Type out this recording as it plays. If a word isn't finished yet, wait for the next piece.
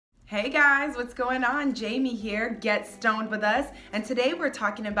Hey guys, what's going on? Jamie here, Get Stoned with Us, and today we're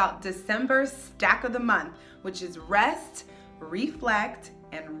talking about December's stack of the month, which is rest, reflect,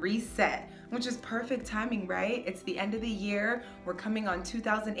 and reset, which is perfect timing, right? It's the end of the year, we're coming on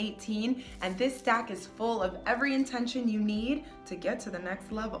 2018, and this stack is full of every intention you need to get to the next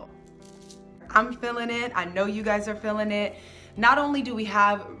level. I'm feeling it, I know you guys are feeling it. Not only do we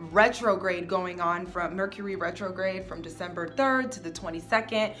have retrograde going on from Mercury retrograde from December 3rd to the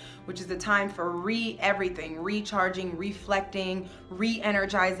 22nd, which is the time for everything, recharging, reflecting,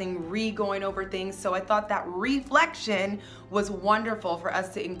 re-energizing, going over things. So I thought that reflection was wonderful for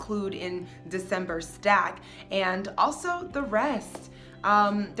us to include in December stack. And also the rest.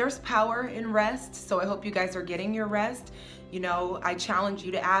 There's power in rest, so I hope you guys are getting your rest. You know, I challenge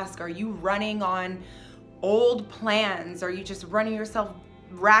you to ask, are you running on old plans? Are you just running yourself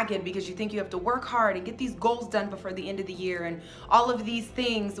ragged because you think you have to work hard and get these goals done before the end of the year and all of these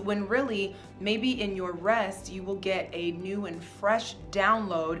things, when really maybe in your rest you will get a new and fresh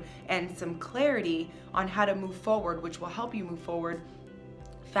download and some clarity on how to move forward, which will help you move forward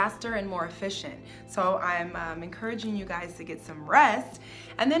faster and more efficient. So I'm encouraging you guys to get some rest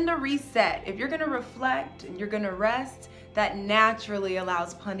and then to reset. If you're gonna reflect and you're gonna rest, that naturally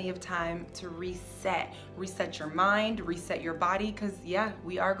allows plenty of time to reset. Reset your mind, reset your body, because yeah,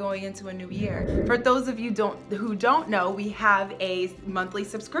 we are going into a new year. For those of you who don't know, we have a monthly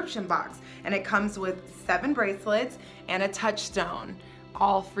subscription box, and it comes with 7 bracelets and a touchstone.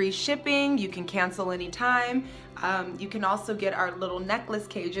 All free shipping, you can cancel anytime. You can also get our little necklace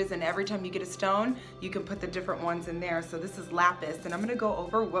cages, and every time you get a stone, you can put the different ones in there. So this is lapis, and I'm gonna go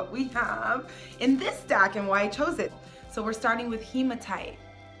over what we have in this stack and why I chose it. So we're starting with hematite.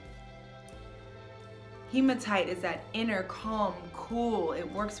 Hematite is that inner calm, cool. It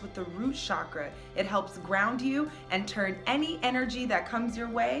works with the root chakra. It helps ground you and turn any energy that comes your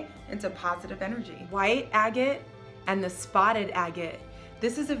way into positive energy. White agate and the spotted agate.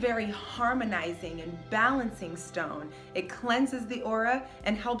 This is a very harmonizing and balancing stone. It cleanses the aura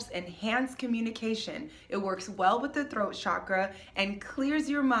and helps enhance communication. It works well with the throat chakra and clears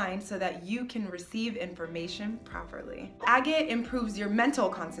your mind so that you can receive information properly. Agate improves your mental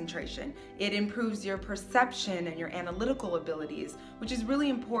concentration. It improves your perception and your analytical abilities, which is really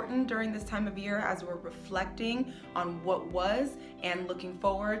important during this time of year as we're reflecting on what was and looking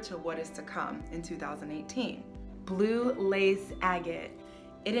forward to what is to come in 2018. Blue lace agate.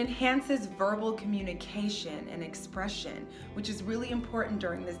 It enhances verbal communication and expression, which is really important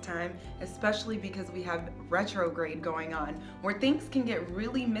during this time, especially because we have retrograde going on, where things can get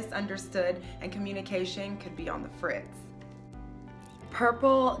really misunderstood and communication could be on the fritz.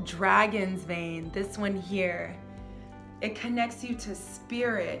 Purple dragon's vein, this one here. It connects you to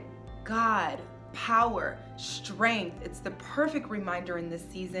spirit, God, power, strength. It's the perfect reminder in this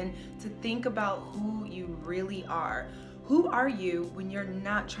season to think about who you really are. Who are you when you're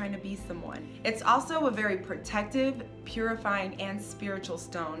not trying to be someone? It's also a very protective, purifying, and spiritual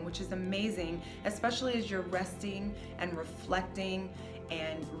stone, which is amazing, especially as you're resting and reflecting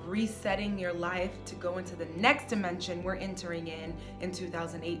and resetting your life to go into the next dimension we're entering in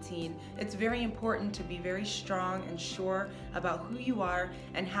 2018. It's very important to be very strong and sure about who you are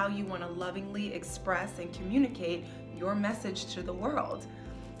and how you want to lovingly express and communicate your message to the world.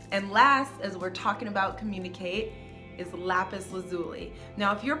 And last, as we're talking about communicate, is lapis lazuli.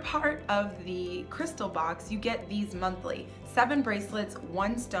 Now, if you're part of the crystal box, you get these monthly. 7 bracelets,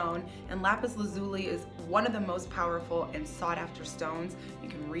 1 stone, and lapis lazuli is one of the most powerful and sought after stones. You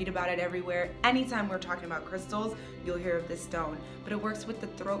can read about it everywhere. Anytime we're talking about crystals, you'll hear of this stone. But it works with the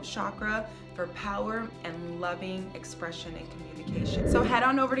throat chakra for power and loving expression and communication. So head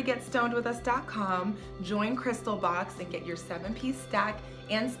on over to GetStonedWithUs.com, join Crystal Box, and get your 7-piece stack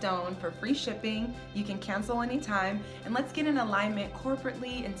and stone for free shipping. You can cancel anytime, and let's get in alignment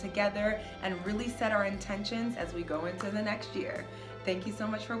corporately and together and really set our intentions as we go into the next year. Thank you so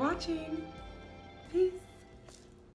much for watching. Peace.